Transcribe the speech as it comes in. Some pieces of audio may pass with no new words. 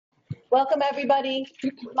Welcome, everybody.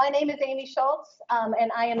 My name is Amy Schultz,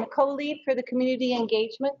 and I am the co-lead for the Community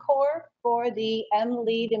Engagement Core for the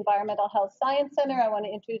M-LEEaD Environmental Health Science Center. I want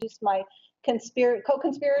to introduce my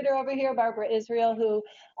co-conspirator over here, Barbara Israel, who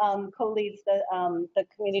co-leads the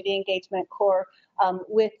Community Engagement Core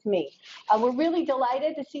with me. We're really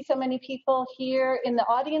delighted to see so many people here in the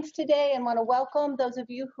audience today, and want to welcome those of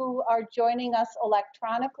you who are joining us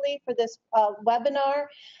electronically for this webinar.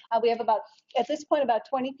 We have at this point, about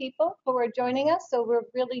 20 people who are joining us, so we're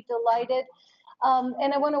really delighted.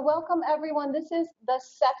 And I want to welcome everyone. This is the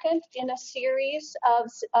second in a series of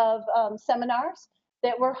seminars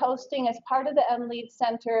that we're hosting as part of the M-LEEaD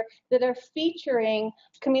Center that are featuring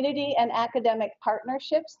community and academic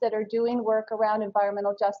partnerships that are doing work around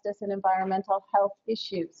environmental justice and environmental health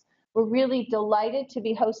issues. We're really delighted to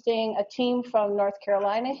be hosting a team from North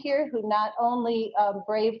Carolina here who not only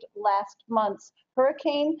braved last month's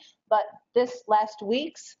hurricane, but this last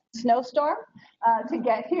week's snowstorm to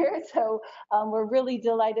get here. So we're really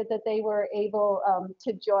delighted that they were able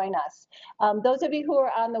to join us. Those of you who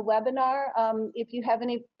are on the webinar, if you have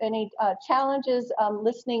any challenges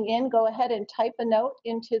listening in, go ahead and type a note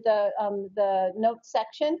into the notes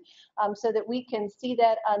section so that we can see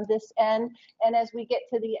that on this end. And as we get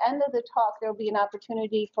to the end of the talk, there'll be an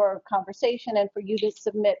opportunity for conversation and for you to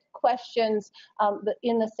submit questions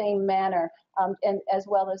in the same manner, and as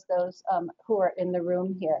well as those who are in the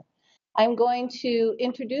room here. I'm going to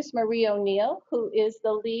introduce Marie O'Neill, who is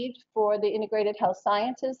the lead for the Integrated Health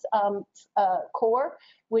Sciences Core,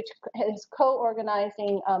 which is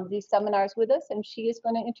co-organizing these seminars with us, and she is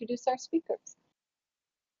going to introduce our speakers.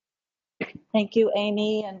 Thank you,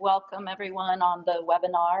 Amy, and welcome everyone on the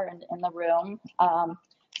webinar and in the room.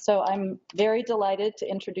 So I'm very delighted to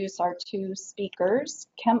introduce our two speakers,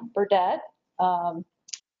 Kemp Burdette.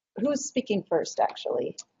 Who's speaking first,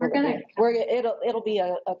 actually? It'll be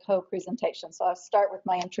a co-presentation. So I'll start with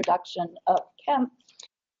my introduction of Kemp.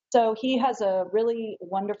 So he has a really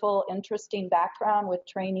wonderful, interesting background with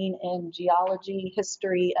training in geology,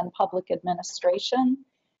 history, and public administration.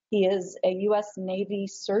 He is a U.S. Navy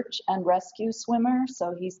search and rescue swimmer,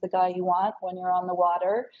 so he's the guy you want when you're on the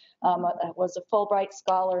water. Was a Fulbright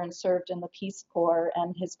scholar and served in the Peace Corps,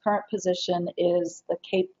 and his current position is the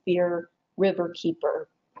Cape Fear Riverkeeper.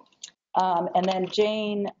 And then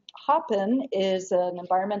Jane Hoppin is an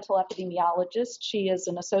environmental epidemiologist. She is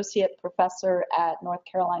an associate professor at North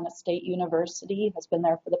Carolina State University, has been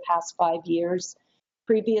there for the past 5 years.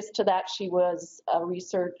 Previous to that, she was a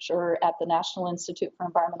researcher at the National Institute for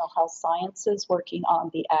Environmental Health Sciences, working on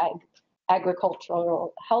the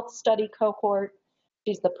agricultural health study cohort.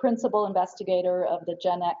 She's the principal investigator of the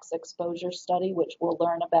Gen X exposure study, which we'll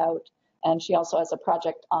learn about. And she also has a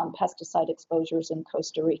project on pesticide exposures in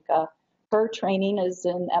Costa Rica. Her training is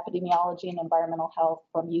in epidemiology and environmental health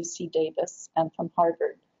from UC Davis and from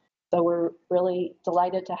Harvard. So we're really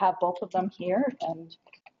delighted to have both of them here, and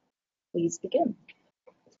please begin.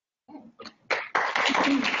 All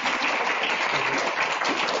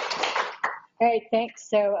right, thanks.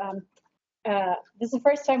 So this is the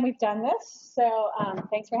first time we've done this, so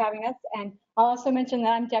thanks for having us. And I'll also mention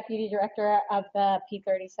that I'm Deputy Director of the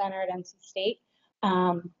P30 Center at NC State.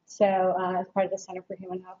 As part of the Center for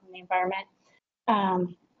Human Health and the Environment,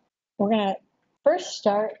 we're going to first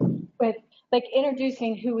start with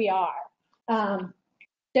introducing who we are.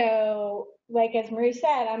 So as Marie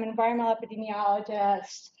said, I'm an environmental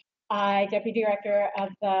epidemiologist. I'm Deputy Director of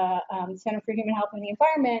the Center for Human Health and the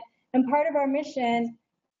Environment, and part of our mission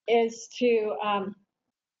is to learn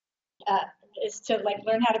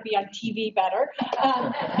how to be on TV better.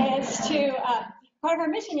 Part of our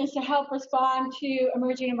mission is to help respond to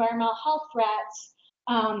emerging environmental health threats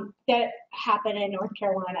that happen in North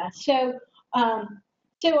Carolina. So I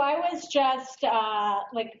was just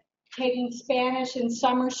taking Spanish in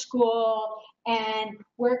summer school and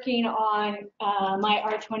working on my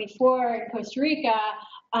R24 in Costa Rica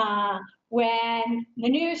when the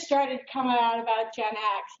news started coming out about Gen X.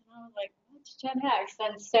 And I was like, what's Gen X?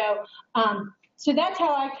 And so that's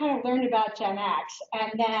how I kind of learned about Gen X.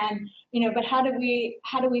 And then, but how do we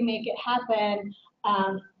make it happen?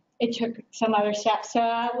 It took some other steps. So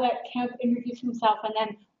I'll let Kemp introduce himself, and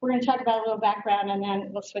then we're going to talk about a little background, and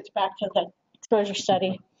then we'll switch back to the exposure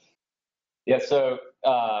study. Yeah, so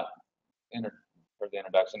for the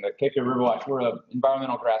introduction, the Cape Fear Riverwatch, we're an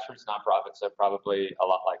environmental grassroots nonprofit, so probably a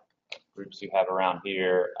lot like groups you have around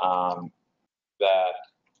here that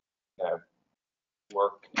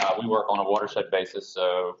we work on a watershed basis.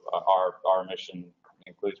 So our mission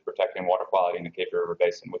includes protecting water quality in the Cape Fear River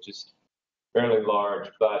Basin, which is fairly large,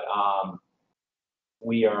 but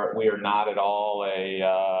we are not at all a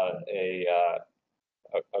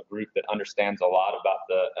a group that understands a lot about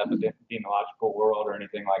the epidemiological world or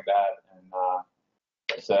anything like that. And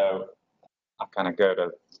so I'll kind of go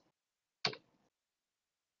to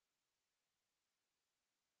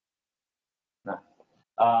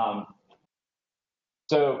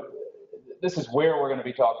so this is where we're going to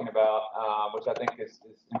be talking about, which I think is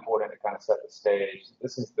important to kind of set the stage.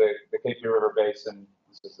 This is the Cape Fear River Basin.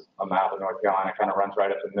 This is a map of North Carolina. It kind of runs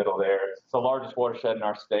right up the middle there. It's the largest watershed in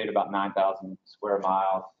our state, about 9,000 square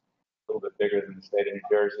miles, a little bit bigger than the state of New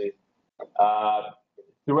Jersey.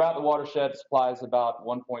 Throughout the watershed, supplies about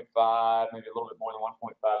 1.5, maybe a little bit more than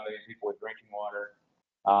 1.5 million people with drinking water.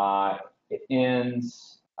 It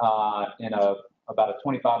ends in about a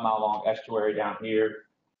 25-mile long estuary down here,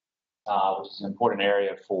 which is an important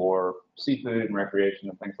area for seafood and recreation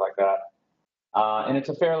and things like that. And it's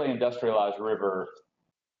a fairly industrialized river,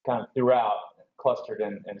 kind of throughout, clustered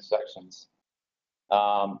in sections.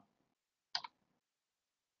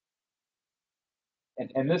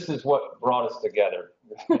 And this is what brought us together,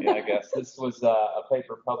 I guess. This was a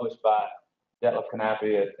paper published by Dept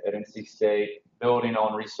at NC State, building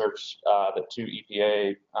on research that two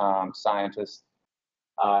EPA scientists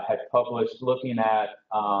had published, looking at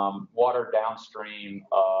water downstream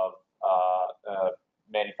of a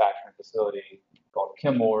manufacturing facility called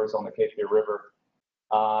Kemp on the Cape Fear River.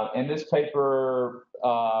 And this paper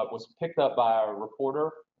was picked up by a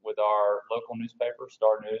reporter with our local newspaper,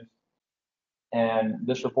 Star News. And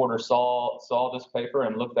this reporter saw this paper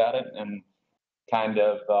and looked at it and kind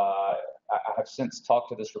of, I have since talked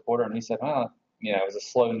to this reporter, and he said, well, you know, it was a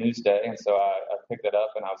slow news day. And so I picked it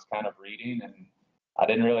up and I was kind of reading, and I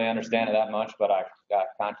didn't really understand it that much, but I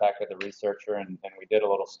contacted the researcher and we did a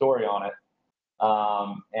little story on it.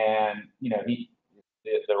 And, you know,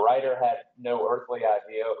 the writer had no earthly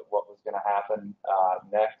idea of what was going to happen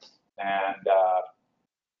next. And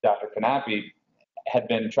Dr. Knappe had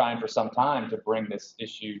been trying for some time to bring this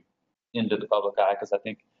issue into the public eye, because I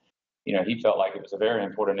think, you know, he felt like it was a very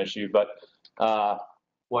important issue. But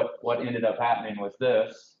what ended up happening was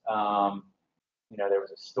this. You know, there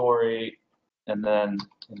was a story, and then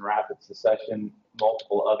in rapid succession,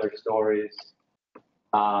 multiple other stories.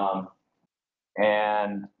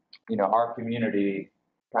 And, you know, our community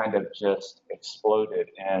kind of just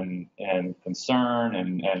exploded in concern,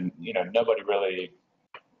 and you know, nobody really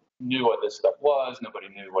knew what this stuff was. Nobody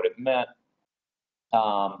knew what it meant.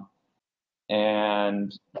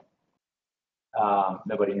 And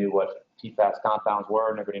nobody knew what PFAS compounds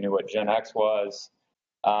were. Nobody knew what Gen X was.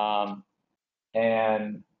 And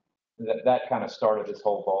that kind of started this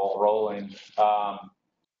whole ball rolling.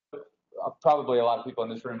 Probably a lot of people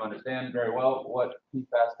in this room understand very well what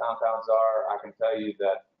PFAS compounds are. I can tell you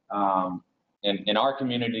that in our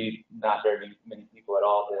community, not very many people at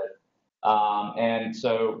all did. And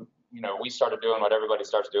so, you know, we started doing what everybody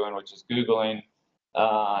starts doing, which is Googling.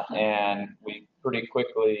 And we pretty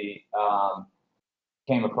quickly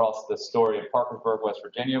came across the story of Parkersburg, West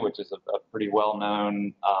Virginia, which is a pretty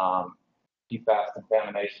well-known PFAS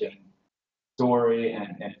contamination story,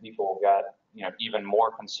 and people got, you know, even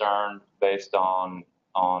more concerned based on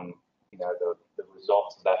you know, the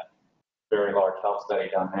results of that very large health study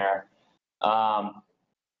done there.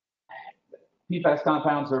 PFAS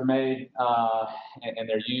compounds are made and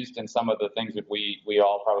they're used in some of the things that we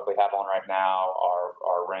all probably have on right now,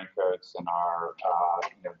 our raincoats and our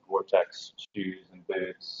you know, Gore-Tex shoes and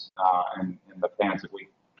boots, and the pans that we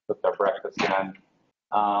cook our breakfast in.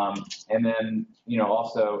 And then, you know,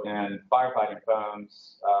 also in firefighting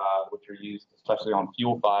foams, which are used especially on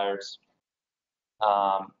fuel fires,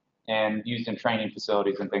 and used in training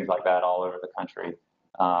facilities and things like that all over the country,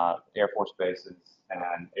 Air Force bases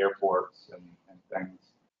and airports and things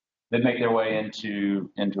that make their way into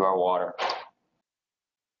our water.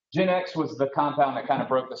 Gen X was the compound that kind of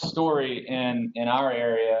broke the story in our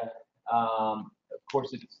area. Of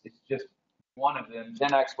course, it's just one of them.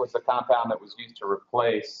 Gen X was the compound that was used to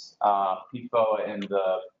replace PFOA in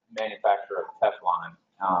the manufacture of Teflon,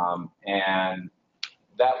 and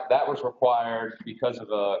that was required because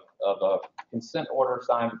of a consent order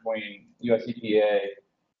signed between US EPA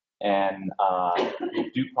and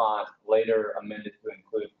DuPont, later amended to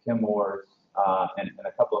include Chemours and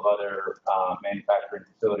a couple of other manufacturing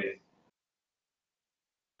facilities.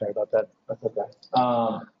 Sorry about that. That's okay.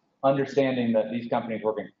 Understanding that these companies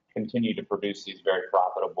were going to continue to produce these very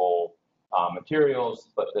profitable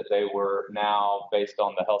materials, but that they were now, based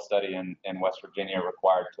on the health study in West Virginia,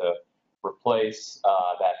 required to replace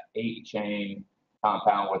that 8-chain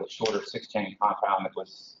compound with a shorter 6-chain compound that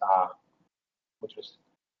was, which was,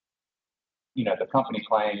 you know, the company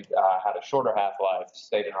claimed had a shorter half-life,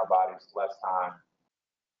 stayed in our bodies less time,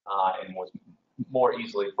 and was more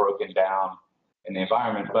easily broken down in the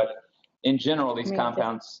environment. But in general, these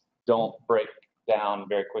compounds don't break down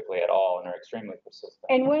very quickly at all and are extremely persistent.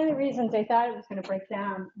 And one of the reasons I thought it was going to break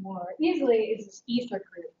down more easily is this ether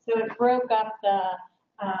group. So it broke up the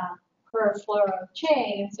perfluoro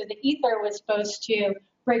chain. So the ether was supposed to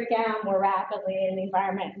break down more rapidly in the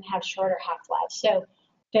environment and have shorter half-life. So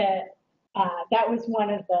that was one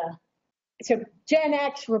of the, so Gen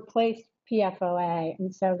X replaced PFOA,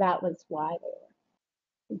 and so that was why they were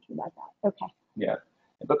thinking about that. Okay. Yeah,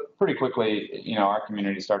 but pretty quickly, our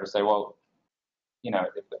community started to say, well,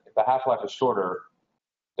 if the half-life is shorter,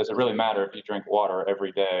 does it really matter if you drink water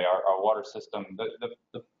every day? Our water system,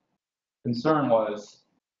 the concern was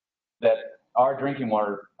that our drinking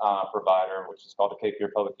water provider, which is called the Cape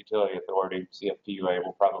Fear Public Utility Authority, CFPUA,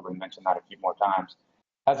 we'll probably mention that a few more times,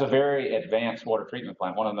 has a very advanced water treatment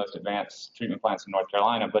plant, one of the most advanced treatment plants in North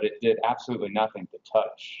Carolina, but it did absolutely nothing to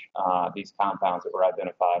touch these compounds that were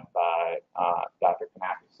identified by Dr.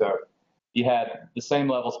 Kemp. So you had the same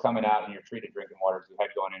levels coming out in your treated drinking water as you had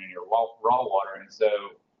going in your raw water, and so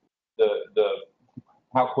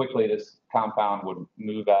how quickly this compound would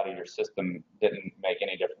move out of your system didn't make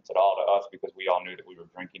any difference at all to us because we all knew that we were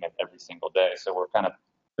drinking it every single day. So we're kind of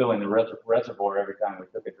filling the reservoir every time we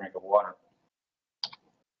took a drink of water.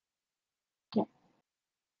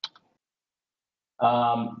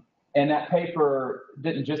 And that paper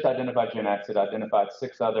didn't just identify Gen X, it identified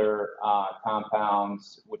 6 other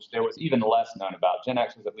compounds, which there was even less known about. Gen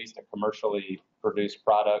X was at least a commercially produced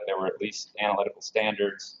product. There were at least analytical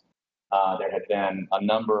standards. There had been a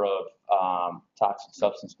number of Toxic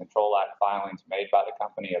Substance Control Act filings made by the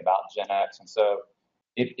company about Gen X. And so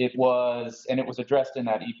it was addressed in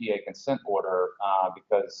that EPA consent order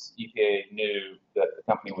because EPA knew that the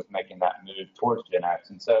company was making that move towards Gen X.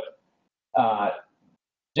 And so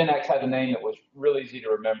Gen X had a name that was really easy to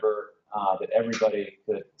remember, that everybody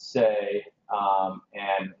could say,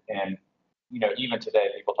 and even today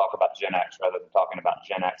people talk about Gen X rather than talking about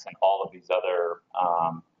Gen X and all of these other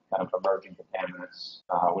kind of emerging contaminants.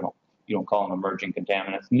 You don't call them emerging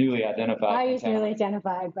contaminants, newly identified. I use newly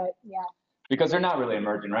identified, but yeah. Because they're not really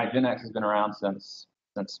emerging, right? Gen X has been around since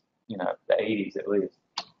the 80s at least.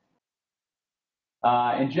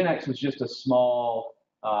 And Gen X was just a small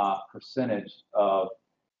percentage of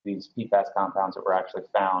these PFAS compounds that were actually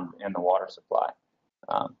found in the water supply.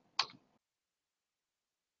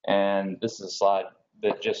 And this is a slide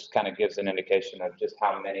that just kind of gives an indication of just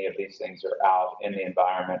how many of these things are out in the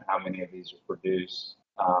environment, how many of these are produced,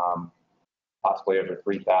 possibly over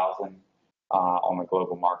 3,000 on the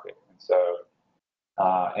global market. And so,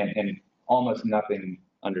 and almost nothing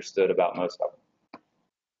understood about most of them.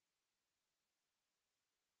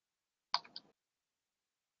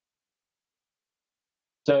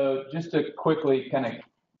 So just to quickly kind of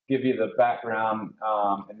give you the background,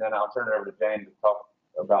 and then I'll turn it over to Jane to talk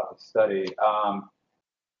about the study.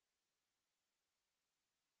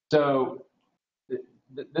 So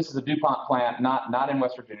this is a DuPont plant, not in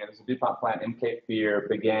West Virginia. This is a DuPont plant in Cape Fear,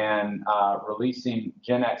 began releasing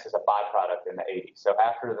Gen X as a byproduct in the 80s. So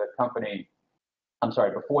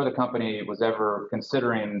before the company was ever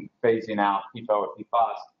considering phasing out PFOA or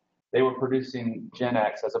PFAS, they were producing Gen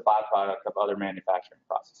X as a byproduct of other manufacturing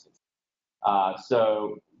processes.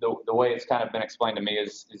 So the way it's kind of been explained to me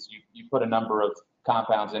is you put a number of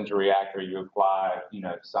compounds into a reactor, you apply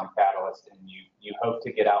some catalyst, and you hope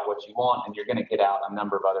to get out what you want, and you're going to get out a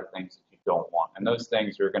number of other things that you don't want. And those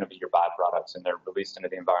things are going to be your byproducts, and they're released into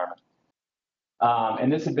the environment.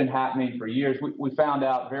 And this had been happening for years. We found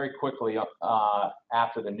out very quickly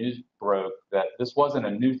after the news broke that this wasn't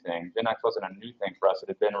a new thing. Gen X wasn't a new thing for us. It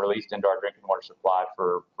had been released into our drinking water supply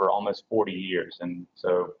for almost 40 years. And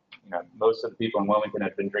so, most of the people in Wilmington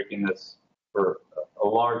had been drinking this for a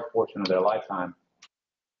large portion of their lifetime.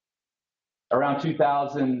 Around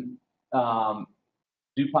 2000,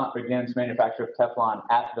 DuPont begins manufacture of Teflon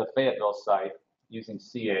at the Fayetteville site using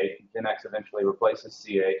C8. Gen X eventually replaces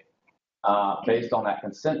C8. Based on that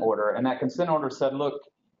consent order. And that consent order said, look,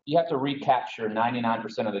 you have to recapture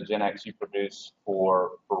 99% of the Gen X you produce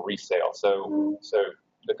for resale. So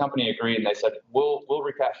the company agreed, and they said, we'll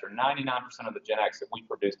recapture 99% of the Gen X that we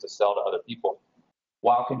produce to sell to other people,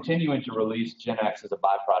 while continuing to release Gen X as a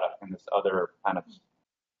byproduct in this other kind of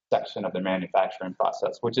section of the manufacturing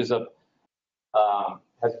process, which is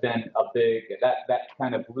has been a big, that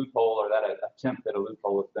kind of loophole, or that attempt at a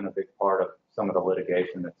loophole, has been a big part of some of the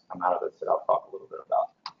litigation that's come out of this that I'll talk a little bit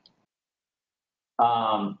about.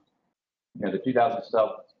 The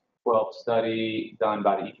 2012 study done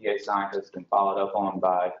by the EPA scientists and followed up on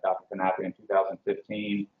by Dr. Knappy in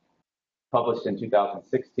 2015, published in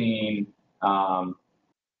 2016.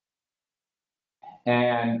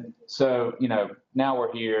 And so, now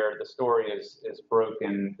we're here, the story is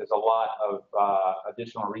broken. There's a lot of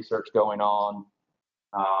additional research going on,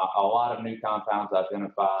 a lot of new compounds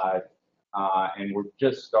identified, and we're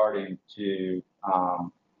just starting to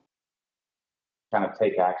kind of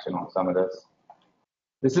take action on some of this.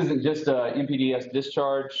 This isn't just a MPDS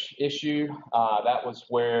discharge issue. That was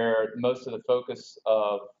where most of the focus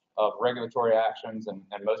of regulatory actions and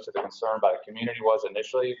most of the concern by the community was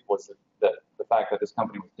initially, was the fact that this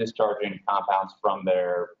company was discharging compounds from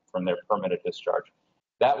their permitted discharge.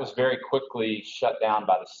 That was very quickly shut down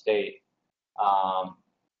by the state.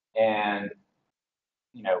 And,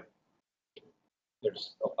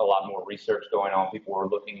 there's a lot more research going on. People were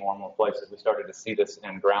looking more and more places. We started to see this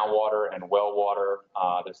in groundwater and well water.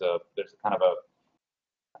 There's a kind of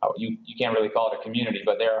you can't really call it a community,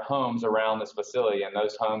 but there are homes around this facility, and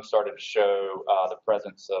those homes started to show the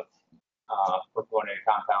presence of fluorinated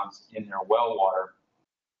compounds in their well water,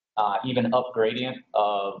 even up gradient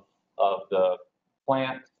of the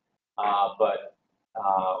plant. But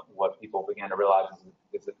what people began to realize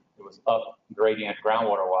is that it was up gradient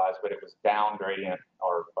groundwater wise, but it was down gradient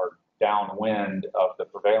or downwind of the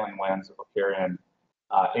prevailing winds that were carrying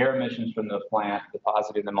air emissions from the plant,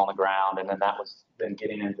 depositing them on the ground, and then that was then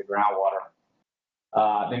getting into groundwater.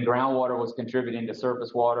 Then groundwater was contributing to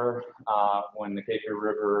surface water when the Kemp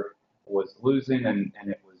River was losing, and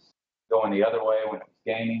it was going the other way when it was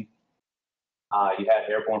gaining. You had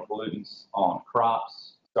airborne pollutants on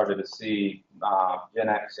crops. Started to see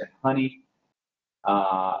Gen-X in honey.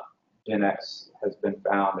 Gen-X has been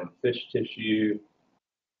found in fish tissue.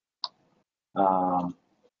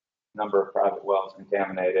 Number of private wells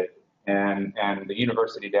contaminated. And the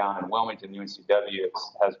university down in Wilmington, UNCW,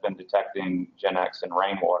 has been detecting Gen-X in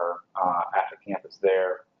rainwater at the campus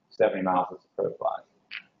there, 70 miles as the crow flies.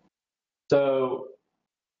 So,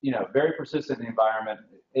 very persistent in the environment,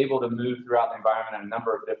 able to move throughout the environment in a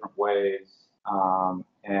number of different ways,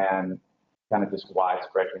 and kind of just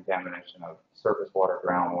widespread contamination of surface water,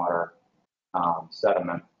 groundwater,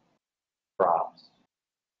 sediment, crops,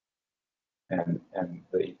 and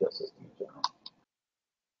the ecosystem in general.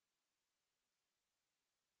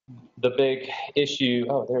 The big issue,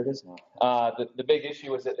 there it is now. The big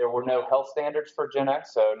issue was that there were no health standards for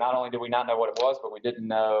Gen-X. So not only did we not know what it was, but we didn't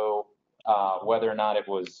know whether or not it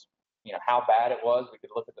was, how bad it was. We could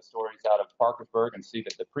look at the stories out of Parkersburg and see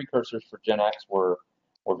that the precursors for Gen-X were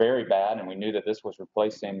very bad, and we knew that this was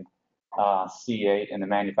replacing C8 in the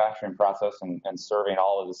manufacturing process and serving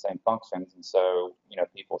all of the same functions. And so,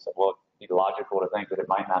 people said, well, it'd be logical to think that it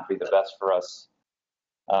might not be the best for us.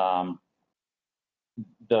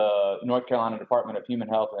 The North Carolina Department of Human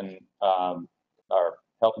Health and our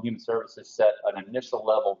Health and Human Services set an initial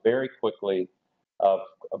level very quickly of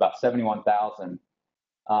about 71,000,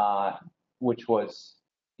 which was,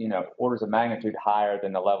 orders of magnitude higher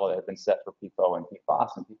than the level that had been set for PFOA and PFAS.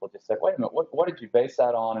 And people just said, wait a minute, what did you base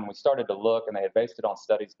that on? And we started to look, and they had based it on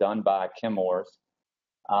studies done by chemours.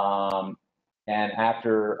 And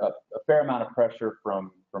after a fair amount of pressure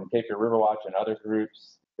from Kemp Riverwatch and other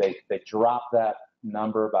groups, they dropped that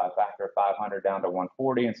number by a factor of 500 down to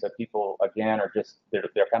 140. And so people, again, are just, they're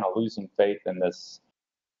kind of losing faith in the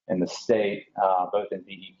state, both in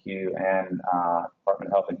DEQ and Department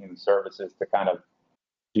of Health and Human Services, to kind of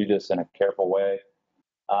do this in a careful way.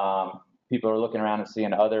 People are looking around and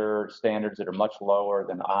seeing other standards that are much lower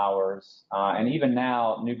than ours. And even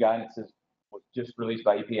now, new guidance was just released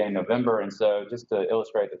by EPA in November. And so just to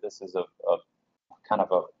illustrate that this is a kind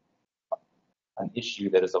of an issue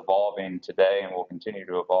that is evolving today and will continue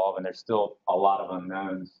to evolve. And there's still a lot of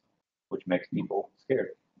unknowns, which makes people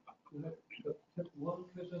scared. One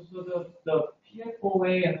question, so the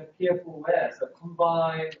PFOA and the PFOS, the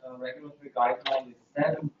combined regulatory guideline is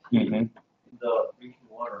 70 in the drinking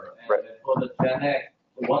water. And right. For the Gen-X,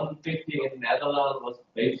 the 150 in Netherlands was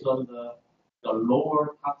based on the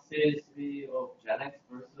lower toxicity of Gen-X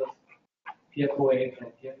versus PFOA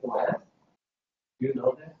and PFOS. Do you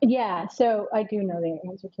know that? Yeah, so I do know the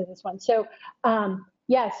answer to this one. So,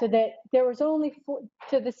 so that there was only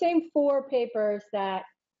the same 4 papers that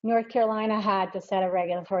North Carolina had to set a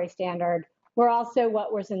regulatory standard were also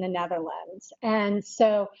what was in the Netherlands. And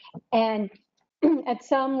so, and at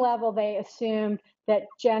some level, they assumed that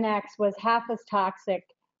Gen-X was half as toxic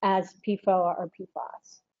as PFOA or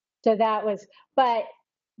PFAS. So that was, but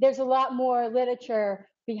there's a lot more literature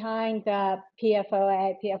behind the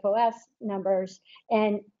PFOA, PFOS numbers.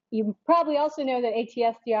 And you probably also know that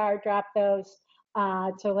ATSDR dropped those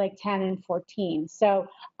to like 10 and 14. So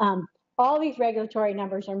all these regulatory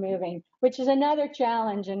numbers are moving, which is another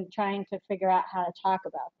challenge in trying to figure out how to talk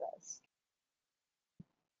about this.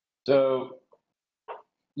 So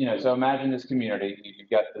so imagine this community. You've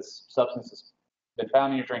got this substance that's been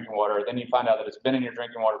found in your drinking water. Then you find out that it's been in your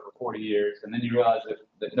drinking water for 40 years. And then you realize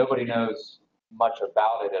that nobody knows much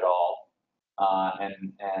about it at all.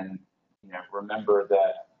 And remember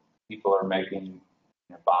that people are making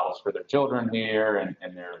bottles for their children here, and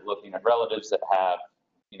they're looking at relatives that have,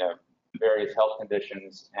 various health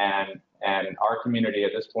conditions. And our community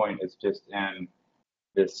at this point is just in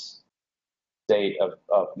this state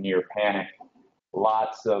of near panic.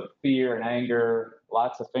 Lots of fear and anger,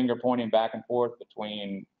 lots of finger pointing back and forth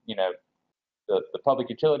between, the Public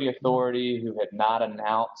Utility Authority, who had not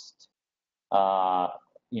announced,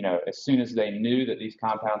 as soon as they knew that these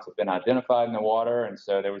compounds had been identified in the water. And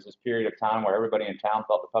so there was this period of time where everybody in town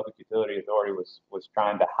thought the Public Utility Authority was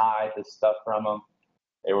trying to hide this stuff from them.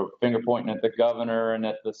 They were finger pointing at the governor and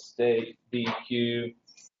at the state DEQ,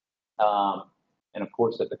 and of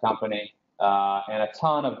course at the company. And a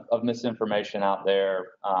ton of misinformation out there,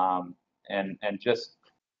 and just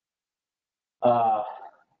a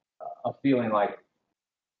feeling like,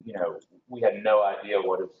 we had no idea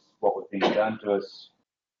what was being done to us.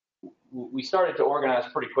 We started to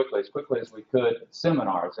organize pretty quickly, as we could,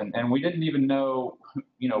 seminars, and we didn't even know,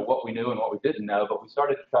 what we knew and what we didn't know, but we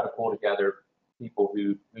started to try to pull together people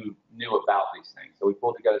who knew about these things. So we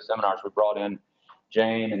pulled together seminars. We brought in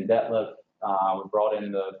Jane and Dept. We brought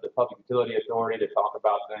in the Public Utility Authority to talk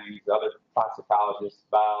about things, other toxicologists,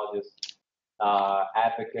 biologists,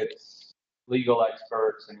 advocates, legal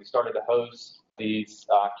experts, and we started to host these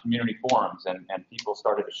community forums, and people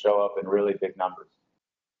started to show up in really big numbers.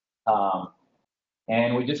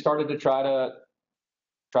 And we just started to try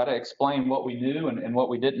to explain what we knew and what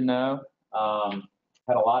we didn't know.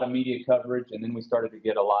 Had a lot of media coverage, and then we started to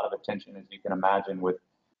get a lot of attention, as you can imagine, with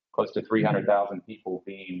close to 300,000 people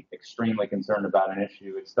being extremely concerned about an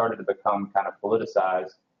issue. It started to become kind of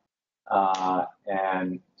politicized,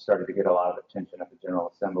 and started to get a lot of attention at the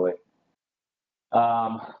General Assembly.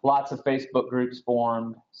 Lots of Facebook groups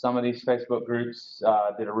formed. Some of these Facebook groups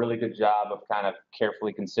did a really good job of kind of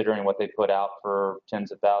carefully considering what they put out for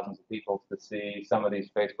tens of thousands of people to see. Some of these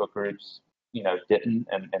Facebook groups, didn't,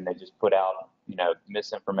 and they just put out,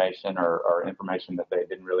 misinformation or information that they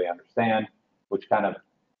didn't really understand, which kind of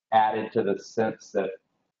added to the sense that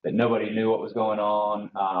nobody knew what was going on.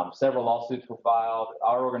 Several lawsuits were filed.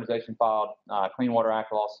 Our organization filed Clean Water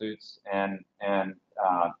Act lawsuits and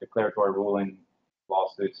declaratory ruling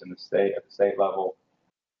lawsuits at the state level.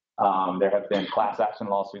 There have been class action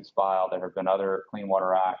lawsuits filed. There have been other Clean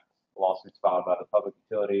Water Act lawsuits filed by the public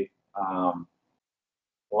utility.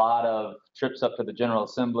 A lot of trips up to the General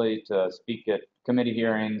Assembly to speak at committee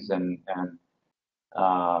hearings and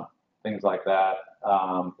things like that.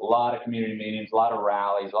 A lot of community meetings, a lot of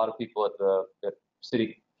rallies, a lot of people at the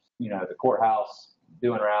city, the courthouse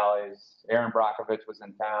doing rallies. Aaron Brockovich was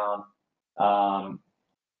in town.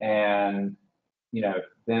 And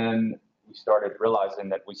then we started realizing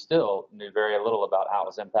that we still knew very little about how it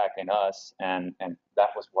was impacting us, and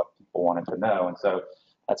that was what people wanted to know. And so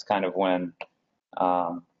that's kind of when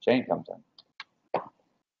Jane comes in.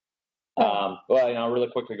 Well, I'll really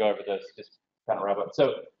quickly go over this, just kind of wrap up.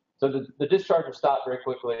 So the discharge was stopped very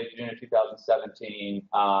quickly, June of 2017.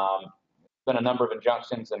 Been a number of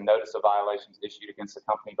injunctions and notice of violations issued against the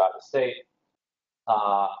company by the state.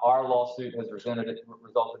 Our lawsuit has resulted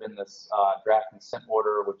in this draft consent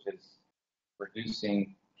order, which is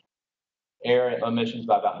reducing air emissions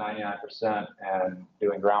by about 99% and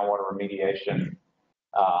doing groundwater remediation,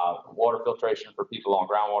 water filtration for people on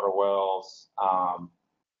groundwater wells,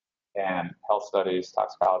 and health studies,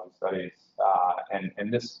 toxicology studies.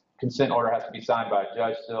 And this consent order has to be signed by a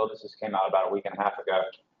judge still. This just came out about a week and a half ago.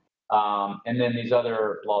 And then these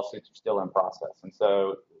other lawsuits are still in process. And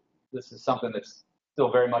so this is something that's still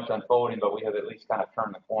very much unfolding, but we have at least kind of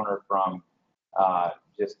turned the corner from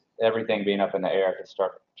just everything being up in the air to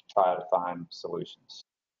start to try to find solutions.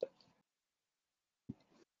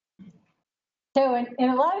 So, and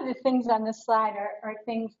a lot of the things on this slide are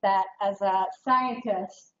things that, as a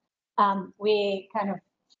scientist, we kind of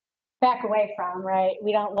back away from, right?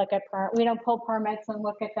 We don't look at we don't pull permits and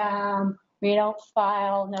look at them. We don't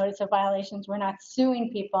file notice of violations. We're not suing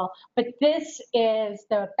people. But this is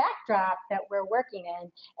the backdrop that we're working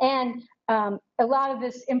in. And a lot of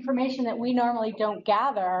this information that we normally don't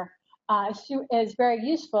gather is very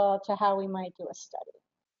useful to how we might do a study.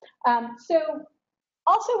 So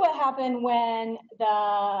also what happened when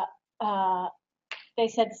they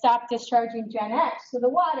said stop discharging Gen X to the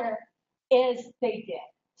water is they did.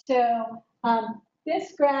 So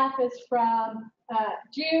this graph is from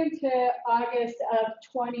June to August of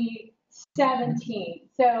 2017.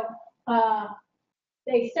 So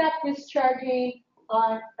they stopped discharging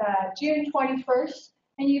on June 21st,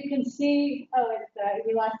 and you can see,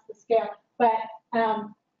 we lost the scale, but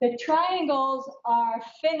the triangles are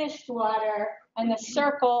finished water, and the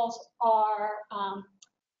circles are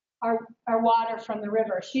water from the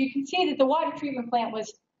river. So you can see that the water treatment plant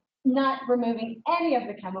was not removing any of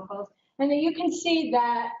the chemicals, and then you can see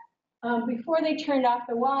that before they turned off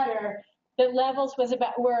the water, the levels was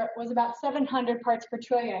about 700 parts per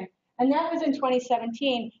trillion, and that was in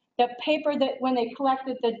 2017. The paper that when they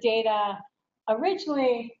collected the data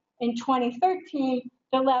originally in 2013,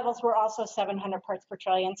 the levels were also 700 parts per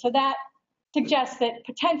trillion. So that suggests that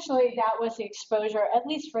potentially that was the exposure, at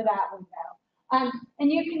least for that window.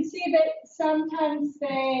 And you can see that sometimes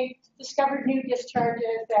they discovered new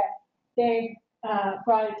discharges that they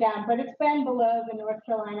brought it down, but it's been below the North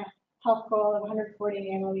Carolina health goal of 140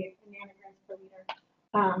 nanograms per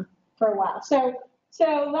liter for a while. So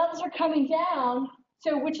levels are coming down,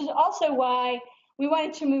 which is also why we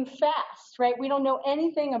wanted to move fast, right? We don't know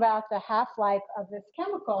anything about the half-life of this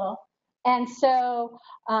chemical. And so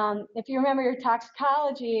if you remember your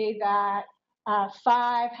toxicology, that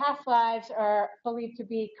 5 half-lives are believed to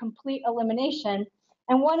be complete elimination.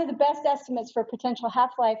 And one of the best estimates for potential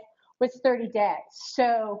half-life was 30 days.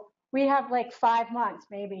 So we have like 5 months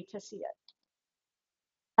maybe to see it.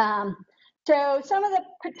 So some of the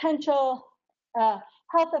potential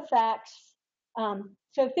health effects,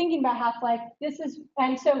 so thinking about half-life, this is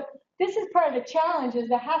part of the challenge, is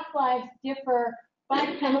the half-lives differ by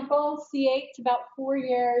chemical. C8 is about 4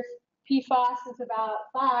 years, PFOS is about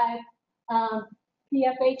 5,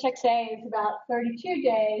 PFHXA is about 32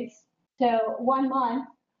 days, so 1 month.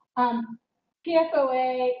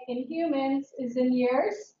 PFOA in humans is in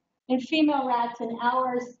years, in female rats in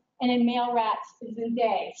hours, and in male rats is in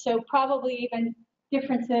days. So probably even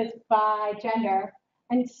differences by gender.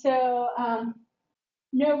 And so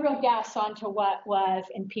no real guess onto what was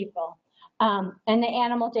in people. And the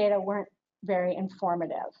animal data weren't very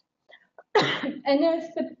informative. And there's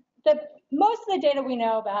most of the data we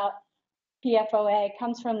know about PFOA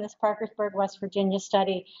comes from this Parkersburg, West Virginia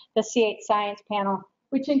study, the C8 Science Panel,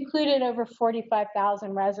 which included over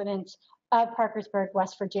 45,000 residents of Parkersburg,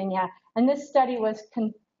 West Virginia. And this study was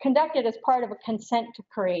conducted as part of a consent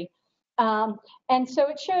decree. And so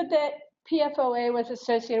it showed that PFOA was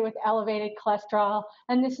associated with elevated cholesterol,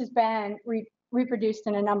 and this has been reproduced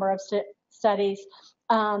in a number of studies.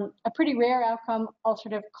 A pretty rare outcome,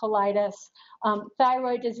 ulcerative colitis,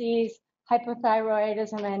 thyroid disease,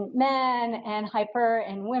 hypothyroidism in men, and hyper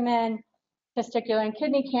in women, testicular and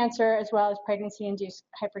kidney cancer, as well as pregnancy-induced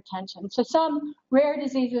hypertension. So some rare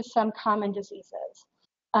diseases, some common diseases.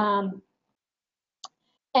 And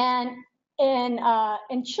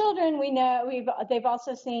in children, we know they've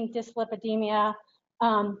also seen dyslipidemia.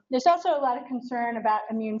 There's also a lot of concern about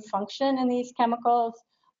immune function in these chemicals.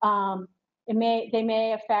 They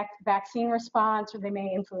may affect vaccine response, or they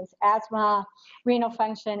may influence asthma, renal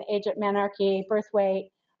function, age at menarche, birth weight.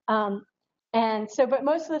 But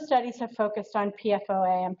most of the studies have focused on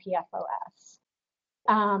PFOA and PFOS.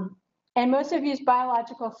 And most have used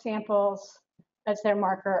biological samples as their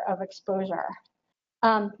marker of exposure.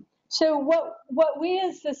 So what we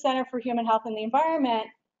as the Center for Human Health and the Environment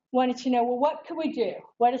wanted to know, well, what could we do?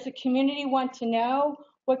 What does the community want to know?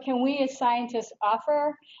 What can we as scientists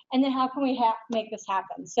offer? And then how can we make this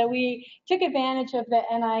happen? So we took advantage of the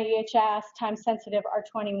NIEHS time-sensitive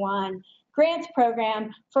R21 grants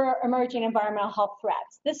program for emerging environmental health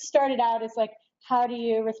threats. This started out as like, how do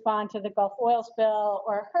you respond to the Gulf oil spill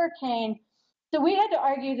or a hurricane? So we had to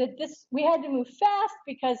argue that we had to move fast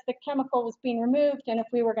because the chemical was being removed, and if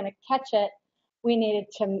we were going to catch it, we needed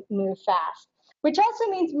to move fast. Which also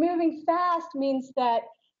means moving fast means that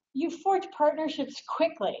you forge partnerships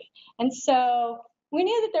quickly. And so we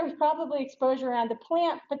knew that there was probably exposure around the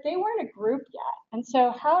plant, but they weren't a group yet. And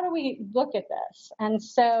so how do we look at this? And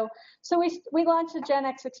so we launched a Gen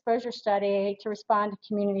X exposure study to respond to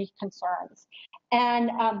community concerns. And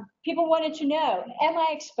people wanted to know, am I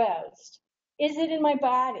exposed? Is it in my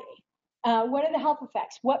body? What are the health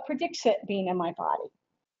effects? What predicts it being in my body?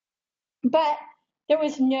 But there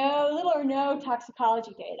was little or no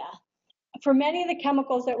toxicology data. For many of the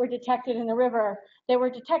chemicals that were detected in the river, they were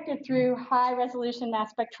detected through high-resolution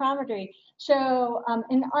mass spectrometry, so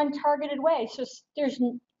in untargeted way. So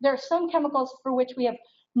there are some chemicals for which we have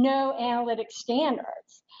no analytic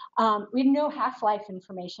standards. We have no half-life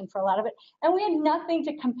information for a lot of it, and we had nothing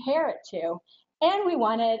to compare it to. And we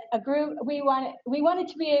wanted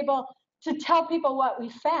to be able to tell people what we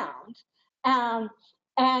found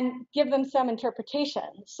and give them some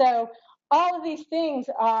interpretation. So all of these things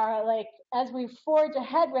are like, as we forge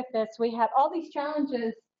ahead with this, we have all these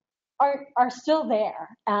challenges are still there.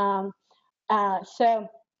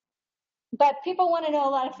 But people want to know a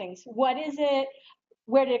lot of things. What is it?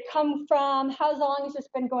 Where did it come from? How long has this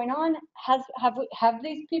been going on? Have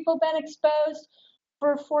these people been exposed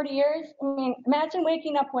for 40 years? I mean, imagine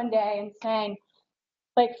waking up one day and saying,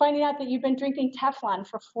 like, finding out that you've been drinking Teflon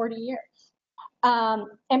for 40 years.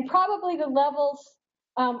 And probably the levels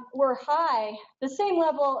were high, the same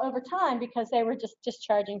level over time, because they were just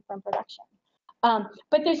discharging from production.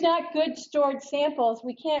 But there's not good stored samples.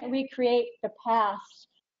 We can't recreate the past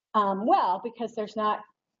well, because there's not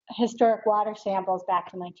historic water samples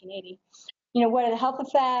back to 1980. You know, what are the health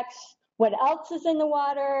effects? What else is in the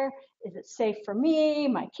water? Is it safe for me,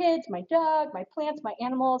 my kids, my dog, my plants, my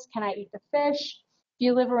animals? Can I eat the fish? If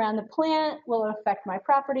you live around the plant, will it affect my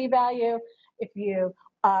property value? If you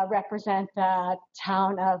represent the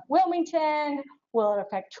town of Wilmington, will it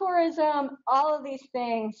affect tourism? All of these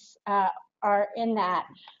things are in that.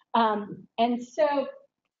 And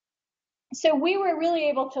so we were really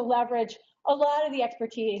able to leverage a lot of the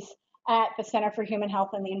expertise at the Center for Human Health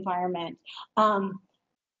and the Environment.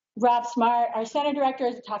 Rob Smart, our center director,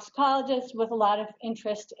 is a toxicologist with a lot of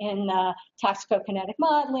interest in toxicokinetic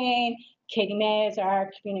modeling. Katie May is our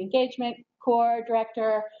community engagement core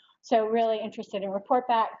director, so really interested in report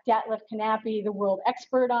back. Detlef Kanapi, the world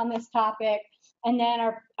expert on this topic. And then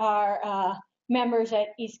our members at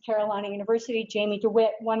East Carolina University, Jamie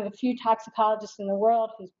DeWitt, one of the few toxicologists in the world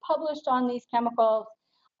who's published on these chemicals,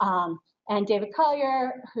 and David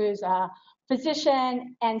Collier, who's a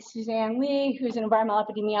physician, and Suzanne Lee, who's an environmental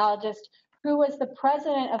epidemiologist, who was the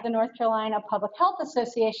president of the North Carolina Public Health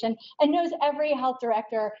Association and knows every health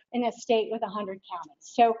director in a state with 100 counties.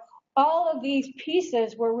 So all of these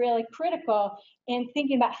pieces were really critical in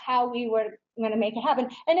thinking about how we were going to make it happen.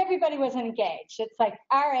 And everybody was engaged. It's like,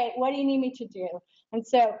 all right, what do you need me to do? And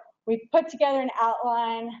so we put together an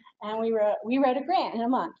outline, and we wrote a grant in a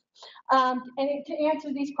month. And to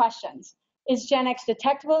answer these questions: is Gen X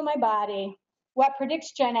detectable in my body? What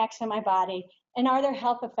predicts Gen X in my body? And are there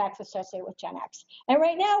health effects associated with Gen X? And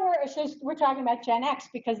right now we're talking about Gen X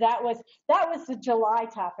because that was the July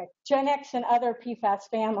topic. Gen X and other PFAS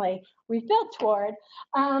family we built toward.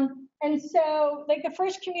 And so, like, the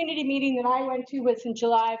first community meeting that I went to was in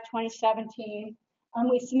July of 2017.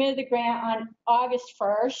 We submitted the grant on August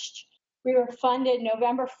 1st. We were funded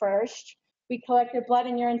November 1st. We collected blood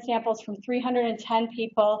and urine samples from 310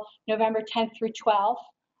 people, November 10th through 12th.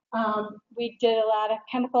 We did a lot of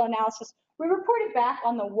chemical analysis. We reported back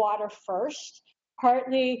on the water first,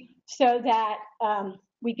 partly so that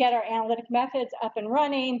we get our analytic methods up and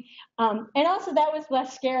running. And also that was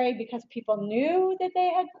less scary because people knew that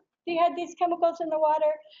they had these chemicals in the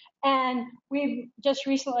water. And we've just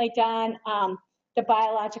recently done the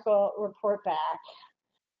biological report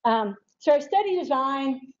back. So our study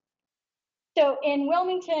design, so in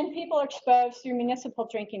Wilmington, people are exposed through municipal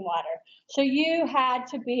drinking water. So you had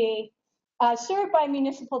to be served by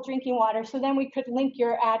municipal drinking water, so then we could link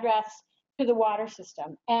your address to the water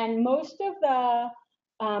system. And most of the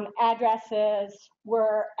addresses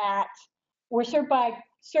were served by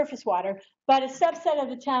surface water, but a subset of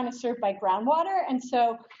the town is served by groundwater, and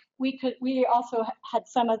so we also had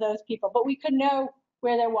some of those people, but we could know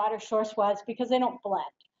where their water source was because they don't blend.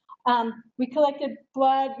 We collected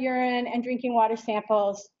blood, urine, and drinking water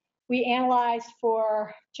samples. We analyzed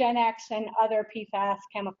for Gen X and other PFAS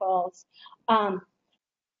chemicals.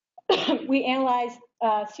 We analyzed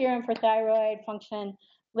serum for thyroid function,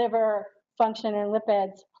 liver function, and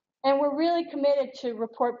lipids. And we're really committed to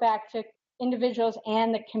report back to individuals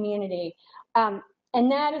and the community. And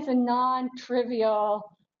that is a non-trivial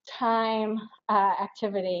time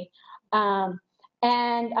activity.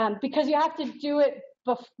 Because you have to do it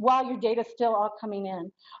while your data's still all coming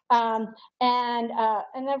in. And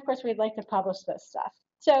then, of course, we'd like to publish this stuff.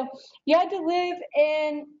 So you had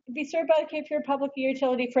to be served by the Cape Fear Public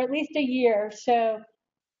Utility for at least a year. So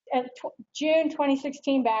at June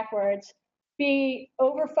 2016 backwards, be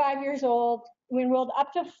over 5 years old. We enrolled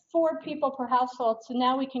up to 4 people per household. So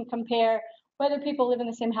now we can compare whether people live in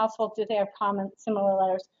the same household, do they have similar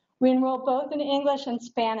letters. We enrolled both in English and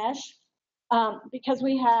Spanish because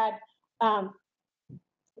we had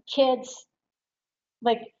kids,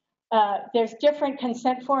 there's different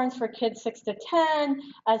consent forms for kids 6 to 10,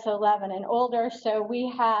 as 11 and older. So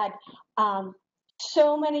we had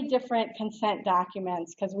so many different consent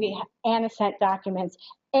documents because and assent documents,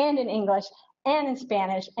 and in English and in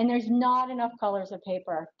Spanish, and there's not enough colors of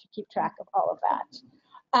paper to keep track of all of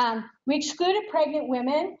that. We excluded pregnant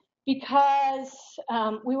women because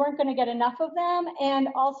we weren't going to get enough of them. And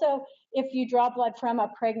also, if you draw blood from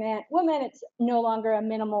a pregnant woman, it's no longer a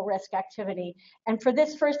minimal risk activity. And for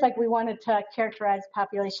this first leg, we wanted to characterize the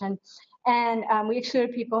population. And we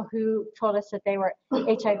excluded people who told us that they were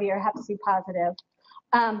HIV or Hep C positive.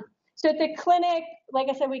 So at the clinic, like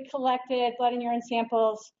I said, we collected blood and urine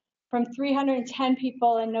samples from 310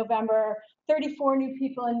 people in November, 34 new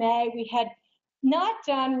people in May. We had not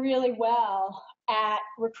done really well at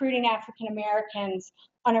recruiting African Americans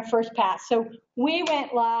on our first pass. So we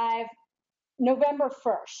went live November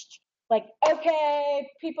 1st. Like, okay,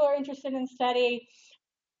 people are interested in study.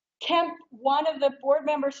 Kemp, one of the board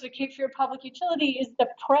members of the Cape Fear Public Utility, is the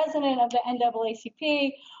president of the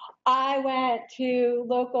NAACP. I went to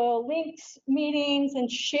local links meetings and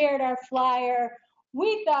shared our flyer.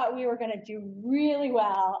 We thought we were going to do really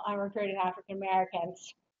well on recruiting African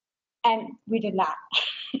Americans, and we did not.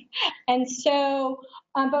 And so,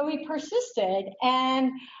 but we persisted,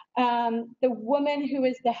 and the woman who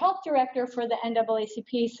is the health director for the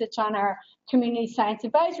NAACP sits on our community science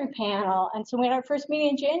advisory panel. And so we had our first meeting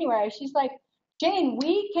in January. She's like, Jane,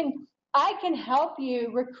 I can help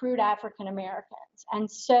you recruit African Americans.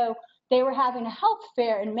 And so they were having a health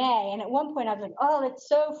fair in May. And at one point I was like, oh, it's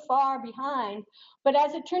so far behind. But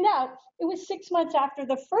as it turned out, it was 6 months after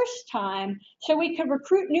the first time. So we could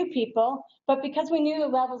recruit new people. But because we knew the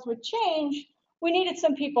levels would change, we needed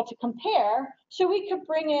some people to compare. So we could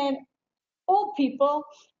bring in old people,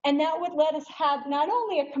 and that would let us have not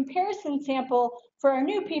only a comparison sample for our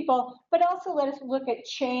new people, but also let us look at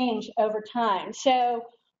change over time. So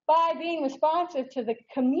by being responsive to the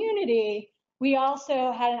community, we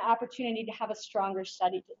also had an opportunity to have a stronger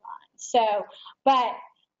study design. So, but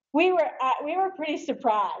we were pretty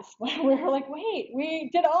surprised. We were like, wait, we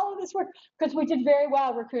did all of this work, because we did very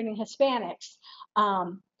well recruiting Hispanics.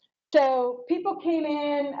 So people came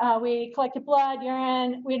in, we collected blood,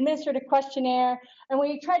 urine, we administered a questionnaire, and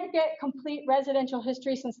we tried to get complete residential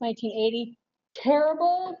history since 1980.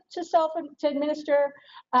 Terrible to administer,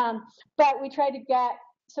 but we tried to get,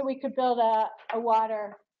 so we could build a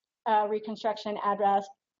water reconstruction address.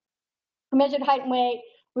 We measured height and weight.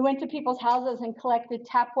 We went to people's houses and collected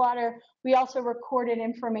tap water. We also recorded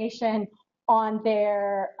information on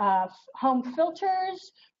their home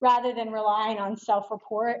filters rather than relying on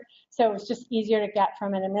self-report. So it was just easier to get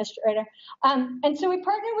from an administrator. And so we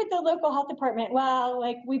partnered with the local health department. Well,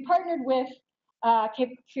 like we partnered with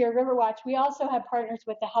Cape Fear Riverwatch. We also have partners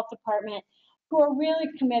with the health department who are really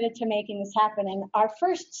committed to making this happen. And our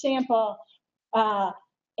first sample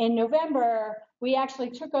in November, we actually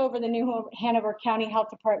took over the New Hanover County Health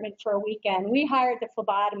Department for a weekend. We hired the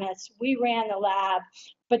phlebotomist, we ran the lab,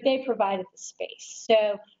 but they provided the space.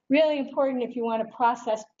 So really important if you want to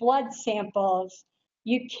process blood samples,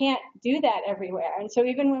 you can't do that everywhere. And so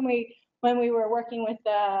even when we were working with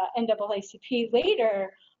the NAACP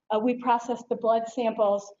later, we processed the blood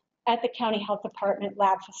samples at the county health department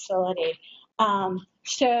lab facility.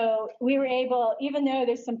 So we were able, even though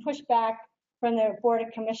there's some pushback from the Board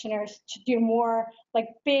of Commissioners to do more like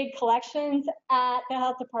big collections at the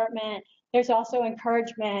health department, there's also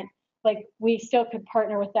encouragement, like we still could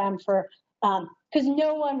partner with them for, because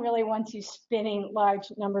no one really wants you spinning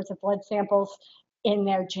large numbers of blood samples in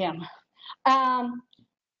their gym.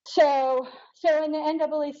 So in the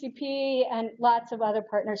NAACP and lots of other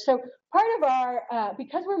partners. So part of our,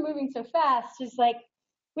 because we're moving so fast, is like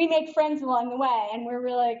we make friends along the way, and we're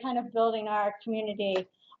really kind of building our community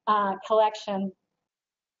collection.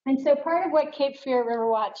 And so part of what Cape Fear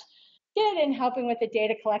Riverwatch did in helping with the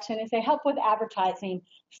data collection is they help with advertising,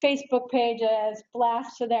 Facebook pages,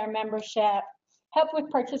 blasts to their membership, help with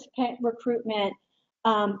participant recruitment.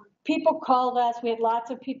 People called us. We had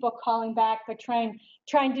lots of people calling back, but trying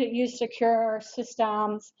to use secure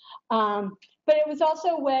systems. But it was also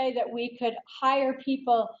a way that we could hire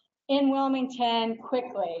people in Wilmington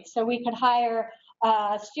quickly. So we could hire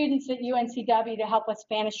students at UNCW to help with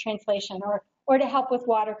Spanish translation or to help with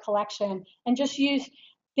water collection, and just use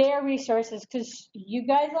their resources, because you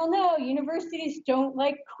guys all know universities don't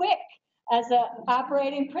like quick as an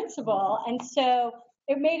operating principle. And so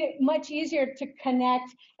it made it much easier to connect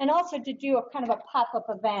and also to do a kind of a pop-up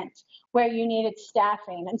event where you needed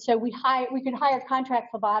staffing. And so we could hire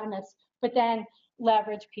contract phlebotomists, but then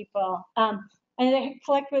leverage people. And they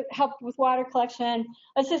helped with water collection,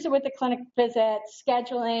 assisted with the clinic visits,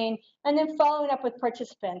 scheduling, and then following up with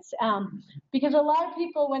participants. Because a lot of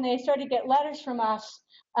people, when they started to get letters from us,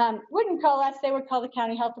 wouldn't call us, they would call the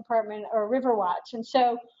county health department or Riverwatch. And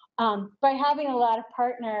so by having a lot of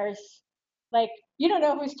partners, like, you don't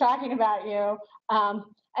know who's talking about you,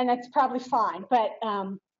 and that's probably fine. But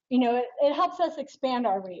it helps us expand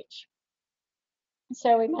our reach.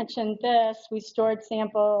 So we mentioned this, we stored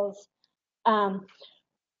samples. Jane,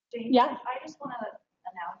 Yeah. I just want to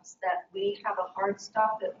announce that we have a hard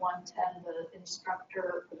stop at 1:10. The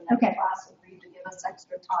instructor for the next class agreed to give us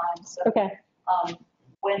extra time. So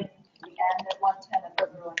when we end at 1:10, if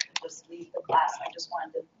everyone can just leave the class, I just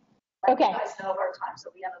wanted to let you guys know our time.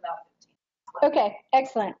 So we have about 15 minutes left. Okay,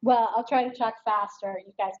 excellent. Well, I'll try to talk faster.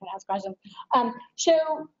 You guys can ask questions.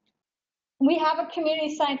 So we have a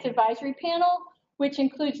community science advisory panel, which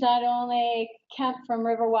includes not only Kemp from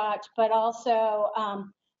Riverwatch, but also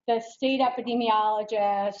the state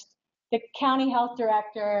epidemiologist, the county health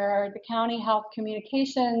director, the county health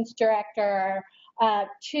communications director,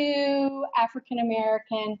 2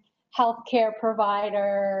 African-American healthcare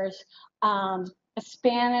providers, a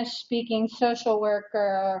Spanish-speaking social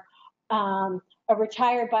worker, a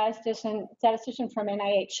retired biostatistician from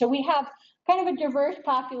NIH. So we have kind of a diverse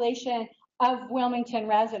population of Wilmington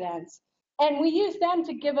residents. And we use them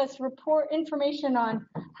to give us information on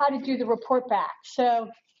how to do the report back. So,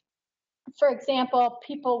 for example,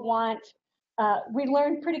 people we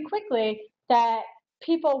learned pretty quickly that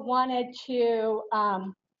people wanted to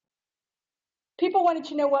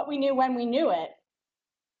know what we knew when we knew it,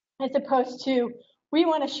 as opposed to we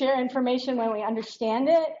want to share information when we understand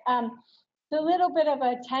it. It's a little bit of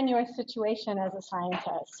a tenuous situation as a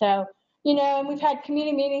scientist. So, and we've had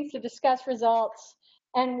community meetings to discuss results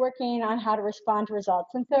and working on how to respond to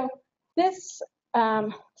results. And so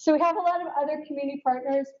so we have a lot of other community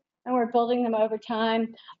partners, and we're building them over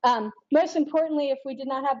time. Most importantly, if we did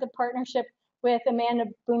not have the partnership with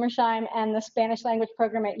Amanda Boomersheim and the Spanish language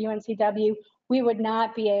program at UNCW, we would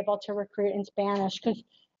not be able to recruit in Spanish. Because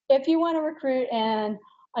if you want to recruit in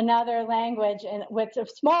another language and with a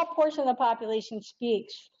small portion of the population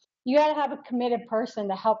speaks, you got to have a committed person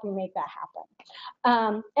to help you make that happen.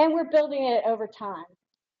 And we're building it over time.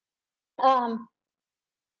 All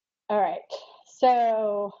right,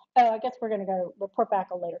 so, I guess we're gonna go report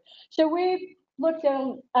back a later. So we looked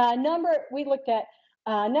at a number of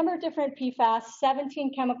different PFAS,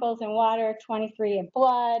 17 chemicals in water, 23 in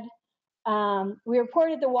blood. We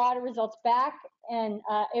reported the water results back in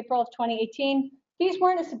April of 2018. These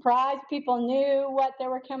weren't a surprise. People knew what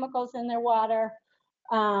there were chemicals in their water,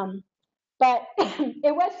 but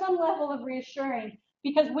it was some level of reassuring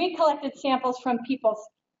because we collected samples from people's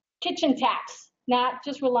kitchen taps, not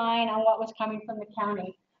just relying on what was coming from the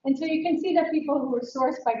county. And so you can see that people who were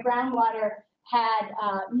sourced by groundwater had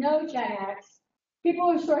no Gen X. People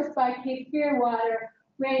who were sourced by Cape Fear water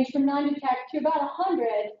ranged from non-detect to about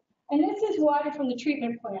 100. And this is water from the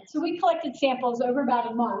treatment plant. So we collected samples over about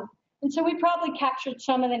a month. And so we probably captured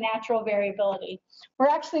some of the natural variability. We're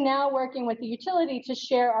actually now working with the utility to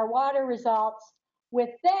share our water results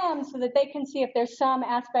with them so that they can see if there's some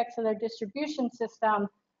aspects of their distribution system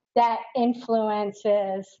that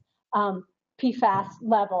influences PFAS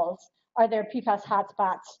levels. Are there PFAS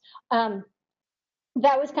hotspots?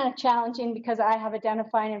 That was kind of challenging because I have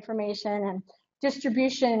identifying information and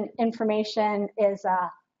distribution information is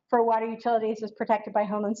for water utilities is protected by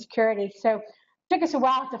Homeland Security. So it took us a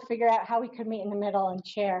while to figure out how we could meet in the middle and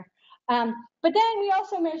share. But then we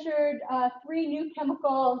also measured 3 new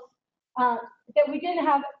chemicals that we didn't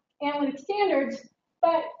have analytic standards,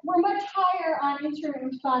 but we're much higher on instrument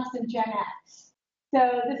response than Gen X.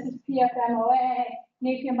 So this is PFMOA,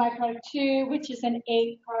 naphthalene byproduct 2, which is an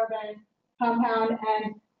 8-carbon compound,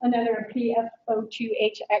 and another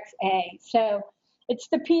PFO2HXA. So it's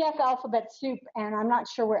the PF alphabet soup, and I'm not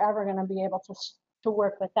sure we're ever going to be able to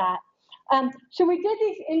work with that. So we did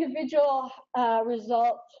these individual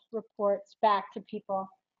result reports back to people.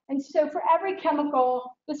 And so for every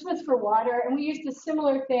chemical, this was for water, and we used a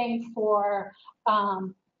similar thing for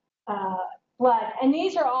blood. And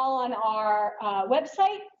these are all on our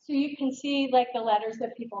website, so you can see like the letters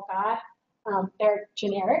that people got. They're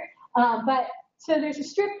generic. But so there's a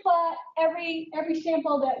strip plot. Every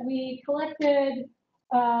sample that we collected,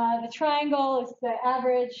 the triangle is the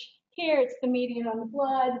average. Here it's the median on the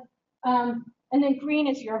blood. And then green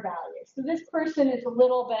is your value. So this person is a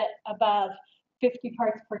little bit above 50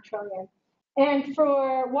 parts per trillion. And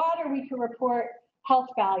for water, we can report health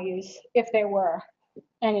values if there were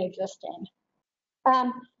any existing.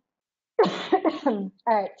 All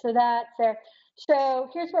right, so that's there. So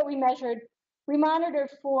here's what we measured. We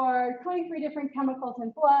monitored for 23 different chemicals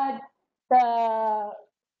in blood. The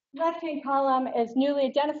left-hand column is newly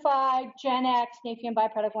identified, Gen X, naphthalene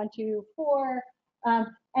byproduct 1, 2, 4.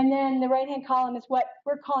 And then the right-hand column is what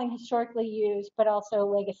we're calling historically used, but also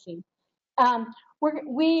legacy.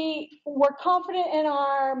 We're confident in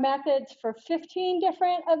our methods for 15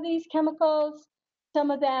 different of these chemicals.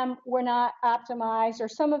 some of them were not optimized, or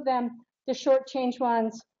some of them, the short change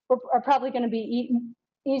ones, are probably going to be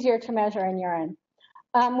easier to measure in urine.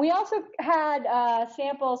 We also had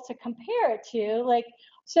samples to compare it to, like,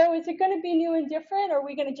 so is it going to be new and different, or are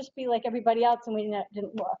we going to just be like everybody else and we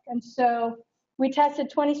didn't look? And so we tested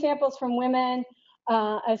 20 samples from women,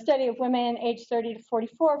 a study of women aged 30 to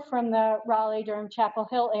 44 from the Raleigh-Durham Chapel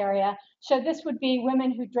Hill area. So this would be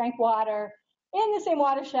women who drank water in the same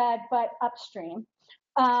watershed, but upstream.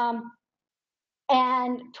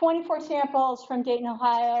 And 24 samples from Dayton,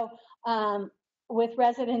 Ohio, with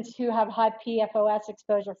residents who have high PFOS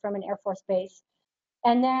exposure from an Air Force base.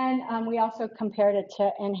 And then we also compared it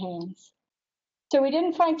to NHANES. So we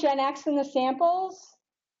didn't find Gen X in the samples,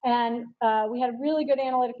 and we had really good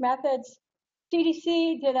analytic methods.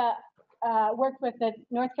 CDC did worked with the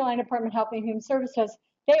North Carolina Department of Health and Human Services.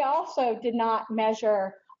 They also did not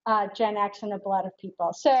measure Gen X in the blood of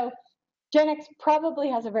people. So Gen X probably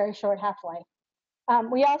has a very short half-life.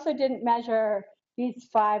 We also didn't measure these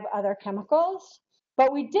 5 other chemicals,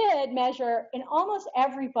 but we did measure in almost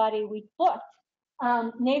everybody we looked.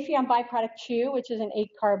 Naphthalene byproduct 2, which is an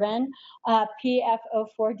 8-carbon,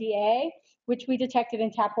 PFO4DA, which we detected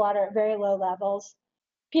in tap water at very low levels,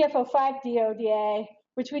 PFO5DODA,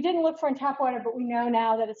 which we didn't look for in tap water, but we know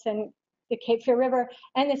now that it's in the Cape Fear River,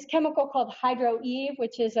 and this chemical called hydroEve,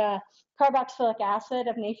 which is a carboxylic acid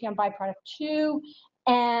of naphthalene byproduct 2,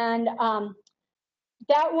 and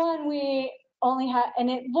that one we only had, and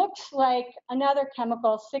it looks like another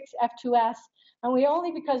chemical, 6F2S, and we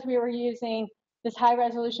only, because we were using this high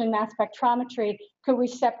resolution mass spectrometry, could we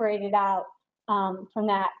separate it out from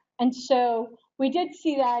that. And so we did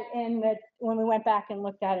see that when we went back and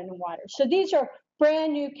looked at it in water. So these are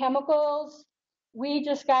brand new chemicals. We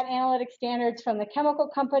just got analytic standards from the chemical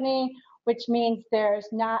company, which means there's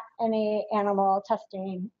not any animal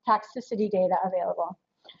testing toxicity data available.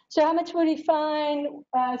 So how much would we find?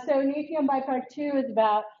 So naphthalene byproduct 2 is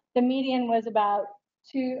about, the median was about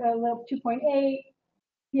 2.8,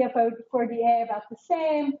 PFO4DA about the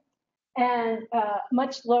same, and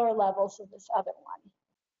much lower levels of this other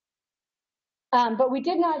one. But we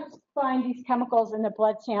did not find these chemicals in the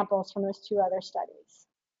blood samples from those 2 other studies.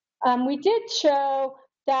 We did show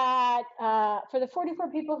that for the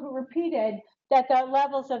 44 people who repeated, that the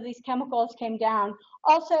levels of these chemicals came down.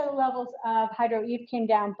 Also, levels of hydroEve came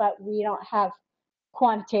down, but we don't have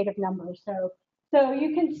quantitative numbers. So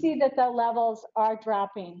you can see that the levels are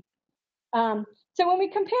dropping. So when we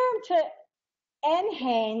compare them to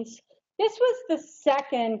NHANES, this was the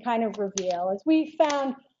second kind of reveal, as we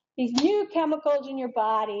found these new chemicals in your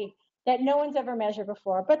body that no one's ever measured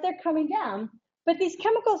before, but they're coming down. But these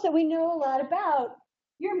chemicals that we know a lot about,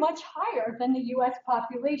 you're much higher than the US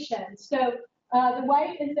population. So the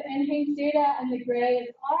white is the NHANES data, and the gray is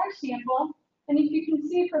our sample. And if you can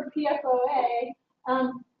see for PFOA,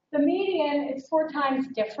 the median is 4 times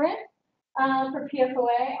different for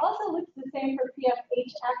PFOA. Also looks the same for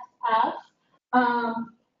PFHXF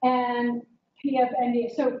and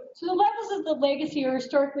PFND. So the levels of the legacy or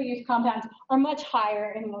historically used compounds are much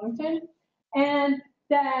higher in Wilmington. And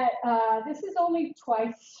that this is only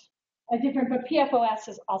twice different, but PFOS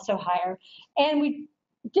is also higher. And we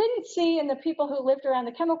didn't see in the people who lived around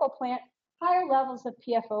the chemical plant higher levels of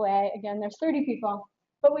PFOA. Again, there's 30 people,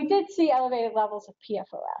 but we did see elevated levels of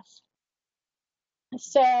PFOS.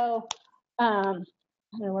 So I don't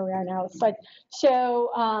know where we are now. It's like,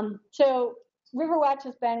 so Riverwatch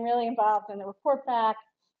has been really involved in the report back,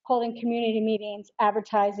 holding community meetings,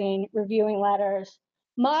 advertising, reviewing letters,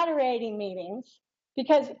 moderating meetings,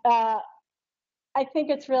 because I think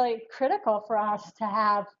it's really critical for us to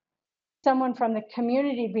have someone from the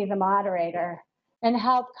community be the moderator and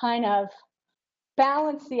help kind of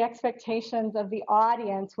balance the expectations of the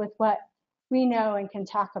audience with what we know and can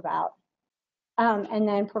talk about, and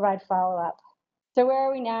then provide follow-up. So where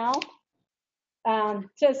are we now?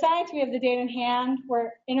 So science, we have the data in hand.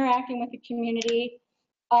 We're interacting with the community,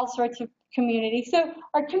 all sorts of community. So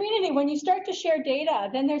our community, when you start to share data,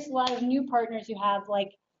 then there's a lot of new partners you have,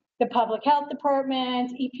 like the public health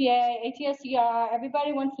department, EPA, ATSER.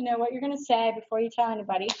 Everybody wants to know what you're going to say before you tell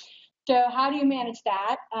anybody. So how do you manage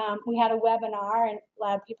that? We had a webinar and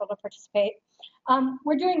allowed people to participate.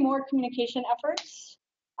 We're doing more communication efforts.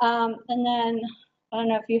 And then, I don't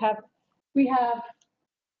know if you have, you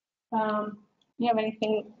have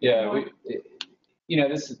anything? Yeah,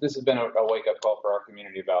 this has been a wake-up call for our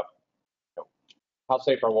community about how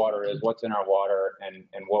safe our water is, what's in our water, and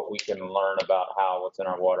what we can learn about how what's in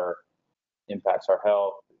our water impacts our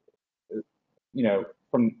health.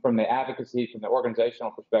 From the advocacy, from the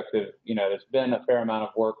organizational perspective, there's been a fair amount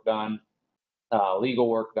of work done legal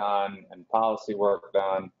work done and policy work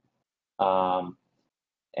done. But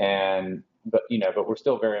we're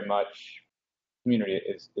still very much, community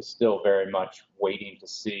is still very much waiting to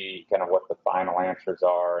see kind of what the final answers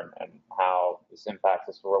are and how this impacts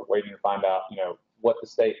us. We're waiting to find out, what the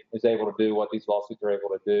state is able to do, what these lawsuits are able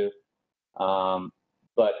to do.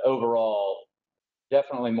 But overall,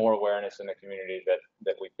 definitely more awareness in the community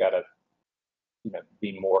that we've got to,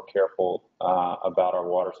 be more careful about our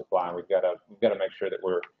water supply, and we've got to make sure that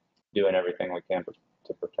we're doing everything we can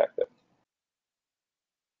to protect it.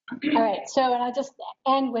 All right, so, and I'll just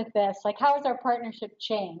end with this, like, how has our partnership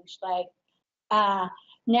changed? Like,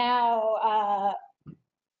 now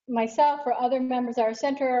myself or other members of our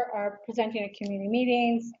center are presenting at community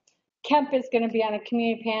meetings. Kemp is going to be on a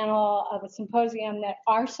community panel of a symposium that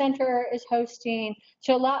our center is hosting,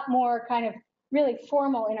 so a lot more kind of really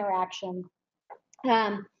formal interaction.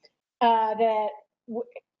 Our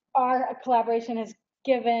collaboration has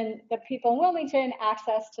given the people in Wilmington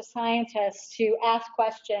access to scientists to ask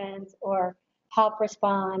questions or help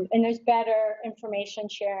respond. And there's better information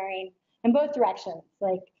sharing in both directions,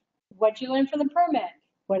 like what you learn from the permit,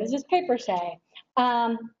 what does this paper say?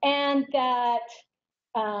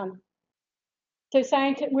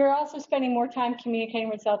 We're also spending more time communicating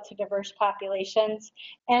results to diverse populations,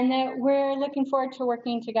 and that we're looking forward to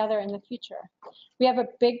working together in the future. We have a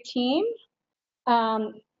big team,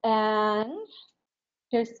 and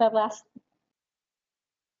here's the last.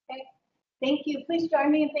 Okay. Thank you. Please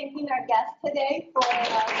join me in thanking our guests today for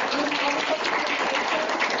wonderful presentation.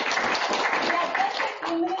 We have just a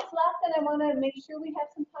few minutes left, and I want to make sure we have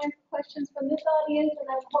some time for questions from this audience, and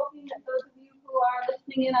I'm hoping that those of you who are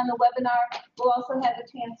listening in on the webinar will also have a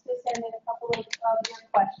chance to send in a couple of your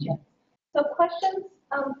questions. So questions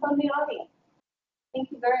from the audience.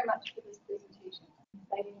 Thank you very much for this presentation.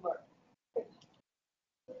 Exciting work.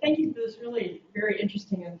 Thank you for this really very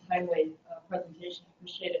interesting and timely presentation.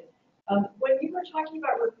 Appreciate it. When you were talking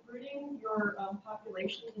about recruiting your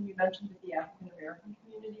population, and you mentioned that the African American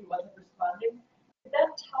community wasn't responding, did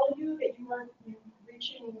that tell you that you weren't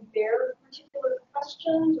reaching their particular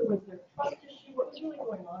questions, or was there a trust issue? What was really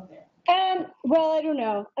going on there? Well, I don't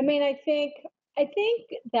know. I mean, I think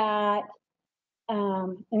that,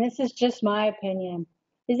 and this is just my opinion,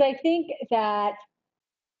 is I think that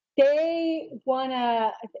they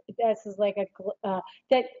wanna. This is like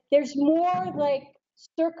that. There's more like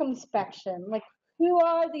circumspection. Like, who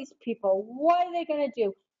are these people? What are they going to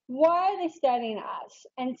do? Why are they studying us?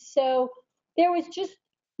 And so there was just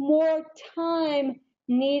more time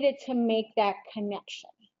needed to make that connection.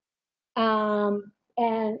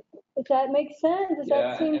 And does that make sense? Does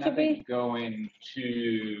that seem to be? Going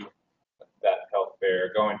to that health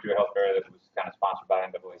fair, going to a health fair that was kind of sponsored by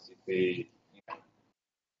NAACP,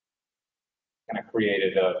 kind of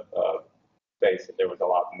created a space that there was a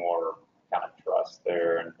lot more kind of trust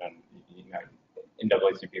there, and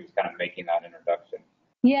NAACP was kind of making that introduction.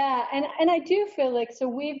 Yeah, and I do feel like, so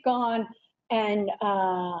we've gone to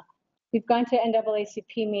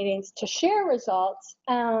NAACP meetings to share results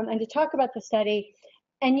and to talk about the study,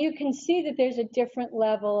 and you can see that there's a different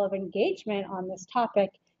level of engagement on this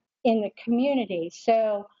topic in the community.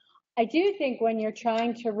 So I do think when you're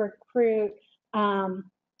trying to recruit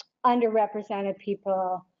underrepresented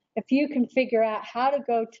people, if you can figure out how to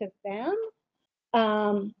go to them,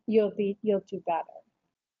 you'll do better.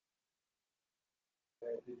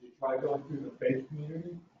 Did you try going through the faith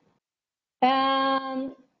community?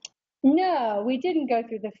 No, we didn't go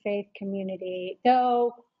through the faith community,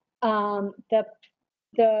 though. The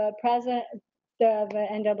president of the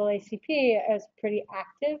NAACP is pretty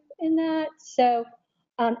active in that. So,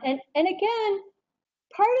 and again,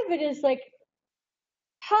 part of it is like,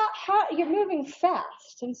 how you're moving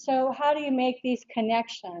fast, and so how do you make these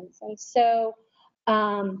connections? And so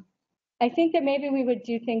I think that maybe we would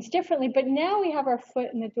do things differently, but now we have our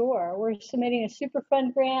foot in the door. We're submitting a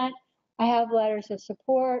Superfund grant. I have letters of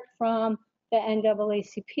support from the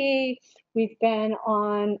NAACP. We've been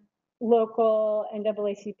on local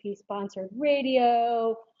NAACP sponsored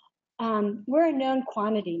radio. We're a known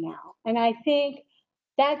quantity now, and I think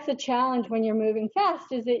that's the challenge when you're moving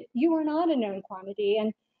fast, is that you are not a known quantity.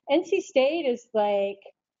 And NC State is like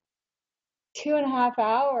 2.5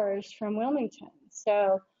 hours from Wilmington.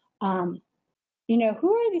 So, who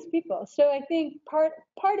are these people? So I think part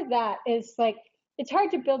of that is like, it's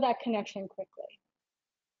hard to build that connection quickly.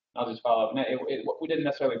 I'll just follow up. We didn't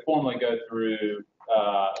necessarily formally go through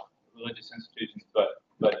religious institutions, but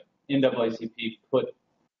NAACP put,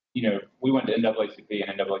 we went to NAACP,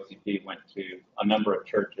 and NAACP went to a number of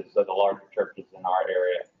churches, of the larger churches in our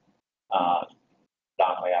area,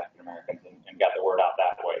 predominantly African Americans, and got the word out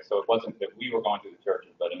that way. So it wasn't that we were going to the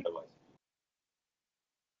churches, but in the waste.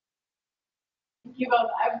 Thank you both.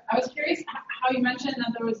 I was curious how you mentioned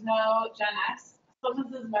that there was no Gen X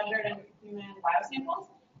substances measured in human biosamples.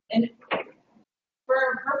 And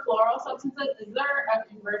for floral substances, is there a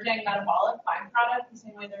converging metabolic byproduct the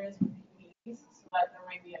same way there is with PEs, so that there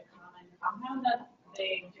might be a common compound that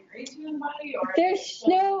they degrade to in the body? Or There's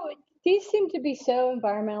no, these seem to be so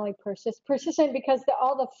environmentally persistent because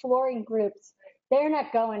all the fluorine groups, they're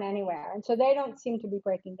not going anywhere. And so they don't seem to be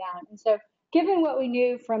breaking down. And so given what we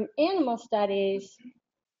knew from animal studies,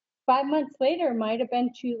 5 months later might have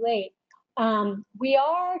been too late. We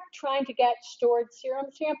are trying to get stored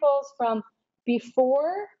serum samples from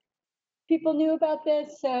before people knew about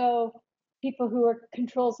this. So people who were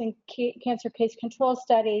controls in cancer case control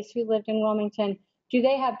studies who lived in Wilmington, do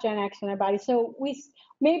they have Gen X in their body? So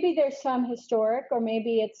maybe there's some historic, or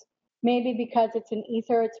maybe because it's an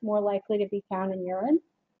ether, it's more likely to be found in urine.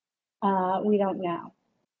 We don't know.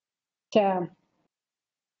 So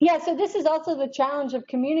yeah, so this is also the challenge of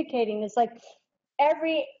communicating. It's like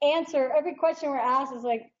every question we're asked is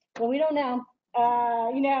like, well, we don't know.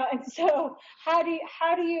 And so how do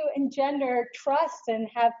you engender trust and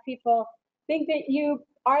have people think that you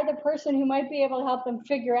are the person who might be able to help them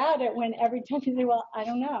figure out it when every time you say, well, I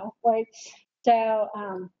don't know. But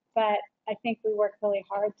I think we work really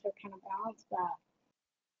hard to kind of balance that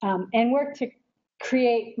and work to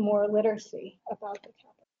create more literacy about the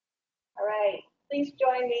topic. All right. Please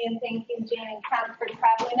join me in thanking Jan and Kemp for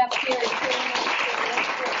traveling up here and doing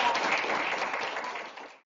this.